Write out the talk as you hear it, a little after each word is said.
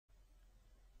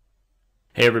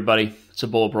Hey everybody, it's a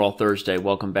Bullet Brawl Thursday.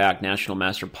 Welcome back. National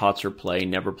Master Potzer play.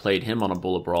 Never played him on a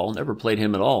Bullet Brawl. Never played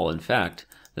him at all. In fact,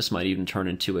 this might even turn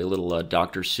into a little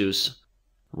Dr. Seuss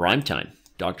rhyme time.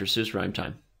 Dr. Seuss rhyme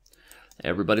time.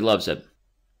 Everybody loves it.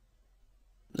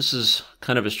 This is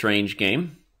kind of a strange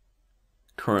game.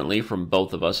 Currently, from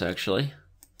both of us, actually.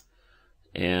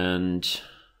 And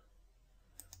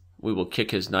we will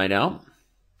kick his knight out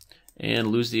and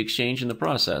lose the exchange in the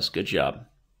process. Good job.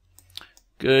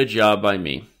 Good job by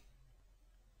me.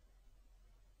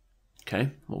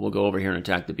 Okay, well, we'll go over here and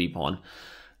attack the b-pawn.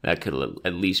 That could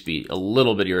at least be a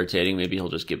little bit irritating. Maybe he'll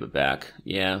just give it back.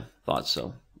 Yeah, thought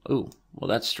so. Ooh, well,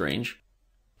 that's strange.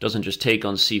 Doesn't just take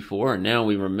on c4, and now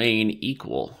we remain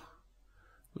equal.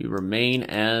 We remain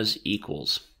as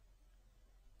equals.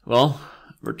 Well,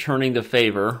 returning the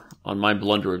favor on my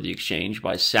blunder of the exchange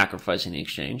by sacrificing the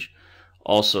exchange.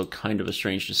 Also kind of a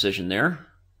strange decision there.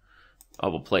 I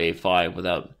will play a5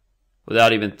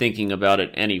 without even thinking about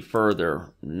it any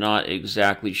further. Not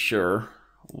exactly sure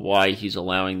why he's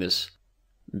allowing this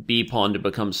b-pawn to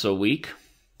become so weak.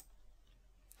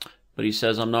 But he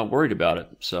says I'm not worried about it.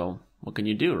 So what can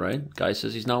you do, right? Guy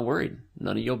says he's not worried.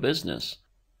 None of your business.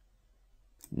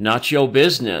 Not your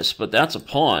business, but that's a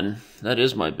pawn. That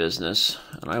is my business.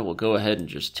 And I will go ahead and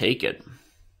just take it.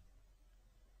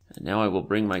 And now I will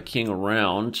bring my king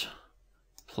around,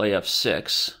 play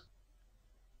f6.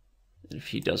 If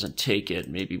he doesn't take it,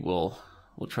 maybe we'll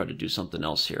try to do something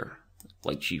else here,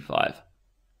 like g5.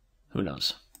 Who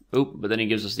knows? Oop, but then he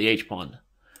gives us the h-pawn.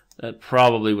 That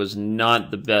probably was not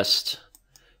the best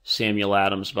Samuel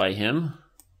Adams by him.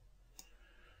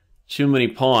 Too many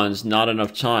pawns, not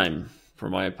enough time for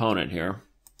my opponent here.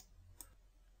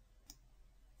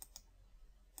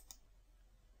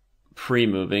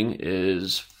 Pre-moving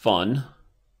is fun.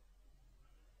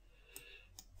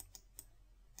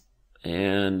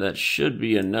 And that should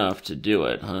be enough to do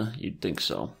it, huh? You'd think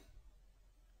so.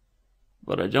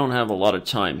 But I don't have a lot of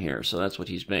time here, so that's what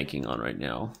he's banking on right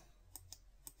now.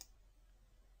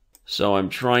 So I'm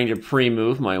trying to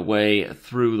pre-move my way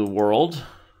through the world.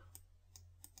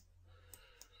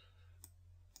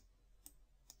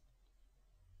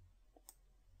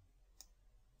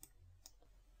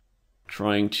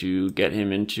 Trying to get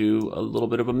him into a little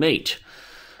bit of a mate.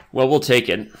 Well, we'll take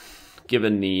it.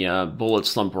 Given the bullet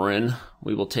slump we're in,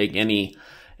 we will take any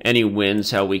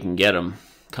wins how we can get them.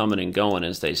 Coming and going,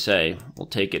 as they say. We'll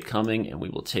take it coming, and we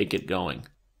will take it going.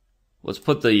 Let's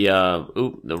put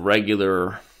the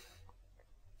regular...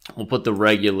 We'll put the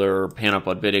regular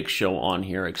Panopodvidic show on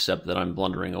here, except that I'm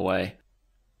blundering away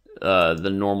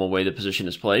the normal way the position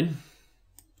is played.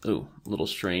 Ooh, a little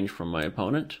strange from my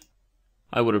opponent.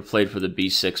 I would have played for the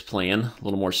b6 plan, a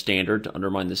little more standard to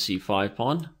undermine the c5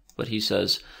 pawn, but he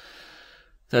says...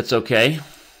 That's okay.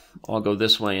 I'll go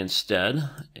this way instead,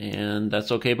 and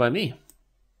that's okay by me.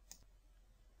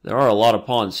 There are a lot of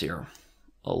pawns here.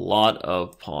 A lot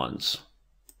of pawns.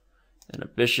 And a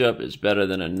bishop is better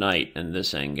than a knight in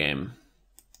this endgame.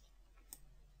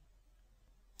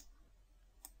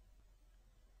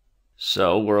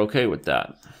 So we're okay with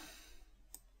that.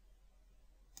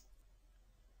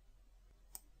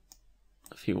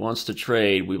 If he wants to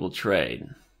trade, we will trade.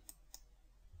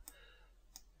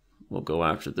 We'll go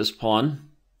after this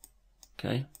pawn.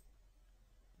 Okay.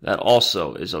 That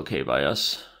also is okay by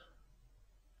us.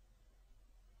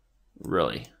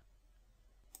 Really.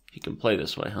 He can play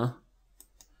this way, huh?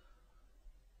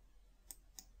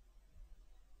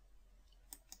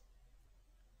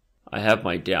 I have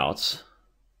my doubts.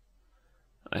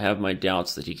 I have my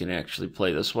doubts that he can actually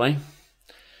play this way.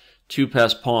 Two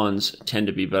passed pawns tend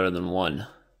to be better than one.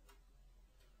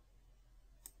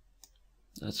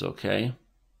 That's okay.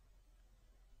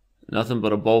 Nothing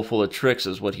but a bowl full of tricks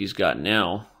is what he's got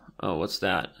now. Oh, what's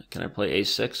that? Can I play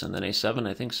a6 and then a7?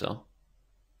 I think so.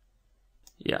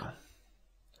 Yeah.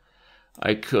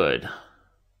 I could.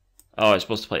 Oh, I was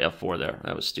supposed to play f4 there.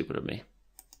 That was stupid of me.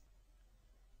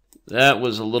 That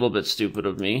was a little bit stupid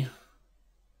of me.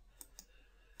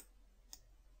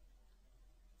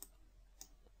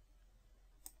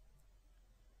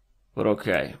 But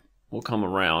okay. We'll come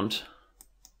around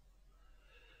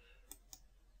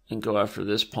and go after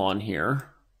this pawn here.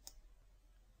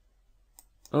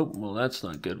 Oh, well, that's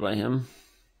not good by him.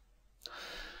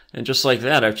 And just like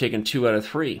that, I've taken 2 out of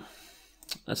 3.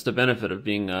 That's the benefit of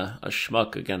being a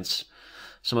schmuck against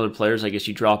some other players. I guess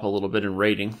you drop a little bit in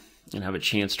rating and have a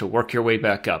chance to work your way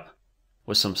back up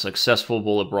with some successful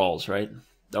bullet brawls, right?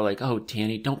 They're like, oh,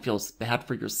 Danny, don't feel bad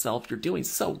for yourself. You're doing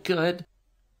so good.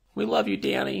 We love you,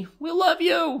 Danny. We love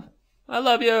you. I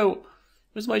love you.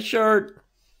 Here's my shirt.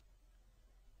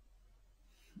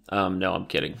 No, I'm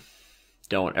kidding.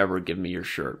 Don't ever give me your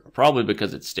shirt. Probably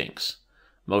because it stinks.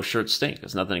 Most shirts stink.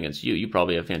 It's nothing against you. You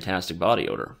probably have fantastic body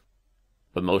odor.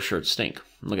 But most shirts stink.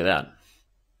 Look at that.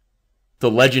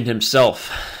 The legend himself,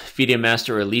 FIDE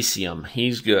Master Elysium.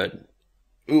 He's good.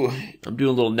 Ooh, I'm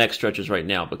doing little neck stretches right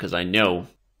now because I know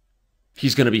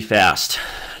he's going to be fast.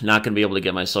 Not going to be able to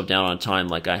get myself down on time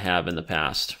like I have in the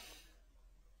past.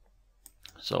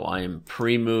 So I am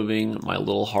pre-moving my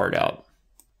little heart out.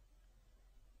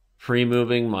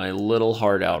 Pre-moving my little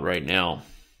heart out right now.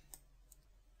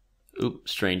 Oop,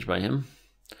 strange by him.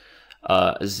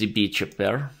 The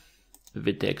beekeeper.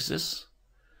 Vitexis.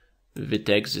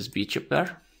 Vitexis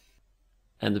beekeeper.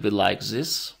 And we like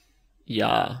this.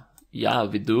 Yeah,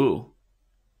 we do.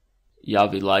 Yeah,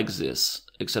 we like this.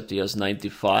 Except he has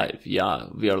 95. Yeah,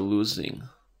 we are losing.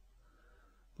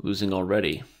 Losing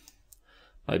already.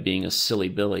 By being a silly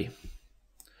Billy.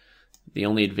 The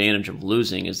only advantage of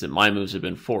losing is that my moves have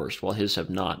been forced, while his have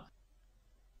not.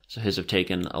 So his have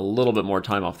taken a little bit more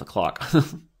time off the clock.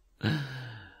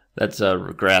 That's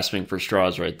grasping for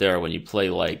straws right there when you play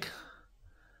like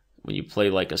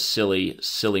a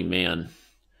silly man,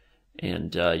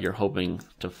 and you're hoping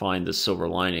to find the silver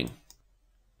lining.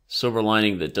 Silver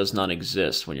lining that does not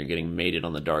exist when you're getting mated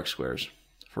on the dark squares,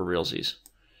 for realsies.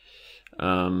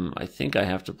 I think I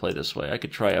have to play this way. I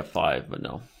could try F5, but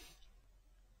no.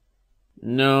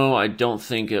 No, I don't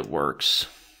think it works.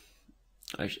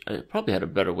 I probably had a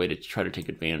better way to try to take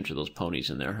advantage of those ponies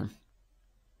in there.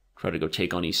 Try to go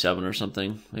take on E7 or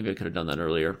something. Maybe I could have done that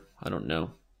earlier. I don't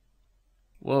know.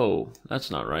 Whoa,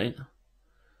 that's not right.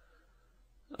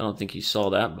 I don't think he saw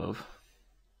that move.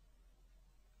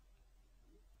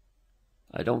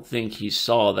 I don't think he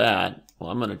saw that. Well,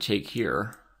 I'm going to take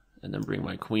here and then bring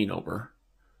my queen over.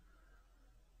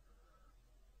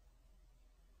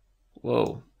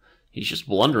 Whoa, he's just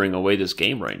blundering away this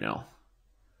game right now.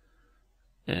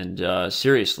 And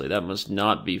seriously, that must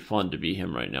not be fun to be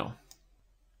him right now.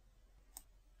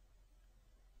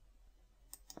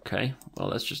 Okay,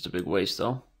 well, that's just a big waste,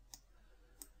 though.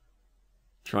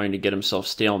 Trying to get himself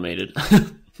stalemated,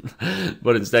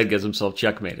 but instead gets himself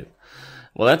checkmated.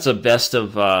 Well, that's a best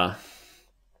of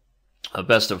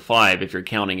 5 if you're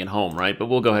counting at home, right? But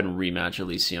we'll go ahead and rematch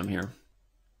Elysium here.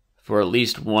 For at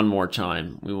least one more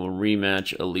time, we will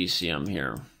rematch Elysium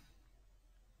here.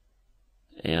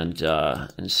 And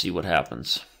see what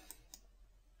happens.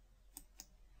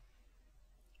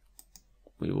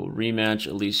 We will rematch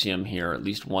Elysium here at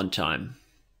least one time.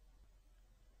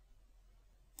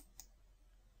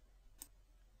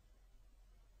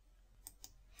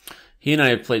 He and I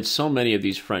have played so many of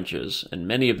these Frenches, and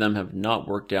many of them have not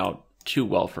worked out too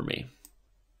well for me.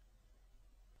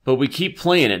 But we keep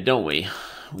playing it, don't we?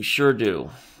 We sure do.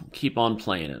 We keep on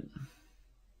playing it.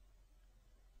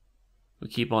 We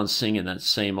keep on singing that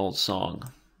same old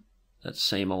song. That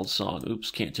same old song. Oops,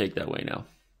 can't take that way now.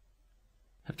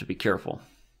 Have to be careful.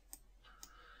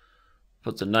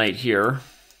 Put the knight here.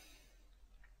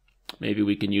 Maybe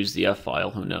we can use the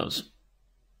F-file, who knows?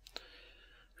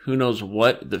 Who knows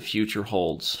what the future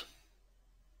holds?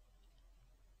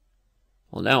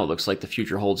 Well, now it looks like the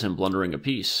future holds him blundering a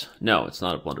piece. No, it's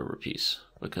not a blunder of a piece,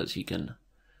 because he can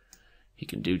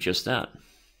do just that.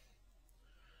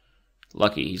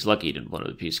 Lucky, he's lucky he didn't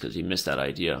blunder the piece because he missed that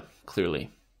idea,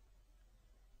 clearly.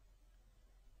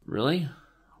 Really?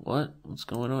 What? What's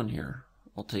going on here?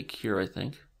 I'll take here, I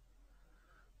think.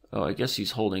 Oh, I guess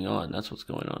he's holding on. That's what's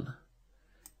going on.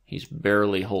 He's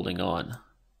barely holding on.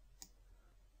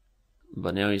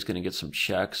 But now he's going to get some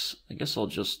checks. I guess I'll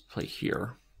just play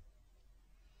here.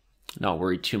 Not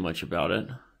worry too much about it.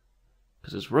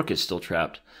 Because his rook is still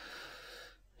trapped.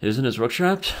 Isn't his rook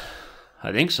trapped?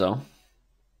 I think so.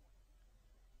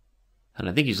 And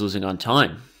I think he's losing on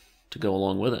time to go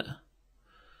along with it.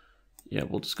 Yeah,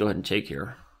 we'll just go ahead and take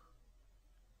here.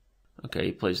 Okay,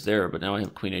 he plays there, but now I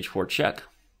have queen h4 check.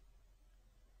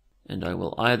 And I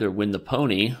will either win the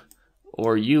pony,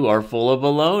 or you are full of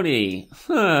baloney.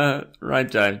 Rhyme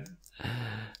time.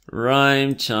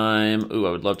 Rhyme time. Ooh,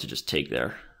 I would love to just take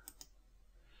there.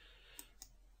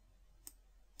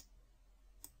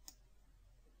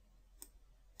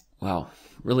 Wow,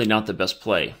 really not the best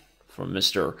play from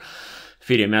Mr.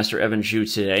 FIDE Master Evan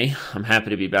Zhu today. I'm happy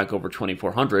to be back over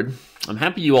 2400. I'm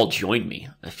happy you all joined me.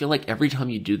 I feel like every time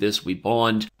you do this, we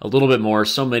bond a little bit more.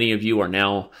 So many of you are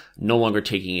now no longer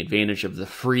taking advantage of the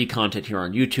free content here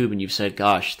on YouTube, and you've said,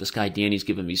 gosh, this guy Danny's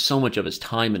given me so much of his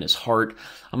time and his heart.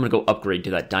 I'm going to go upgrade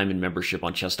to that diamond membership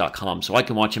on Chess.com so I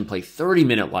can watch him play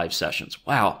 30-minute live sessions.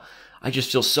 Wow, I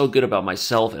just feel so good about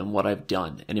myself and what I've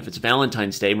done. And if it's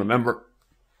Valentine's Day, remember,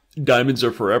 diamonds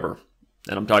are forever.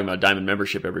 And I'm talking about diamond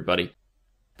membership, everybody.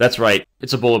 That's right.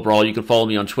 It's a Bullet Brawl. You can follow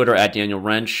me on Twitter at Daniel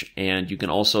Rensch, and you can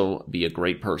also be a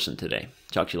great person today.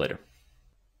 Talk to you later.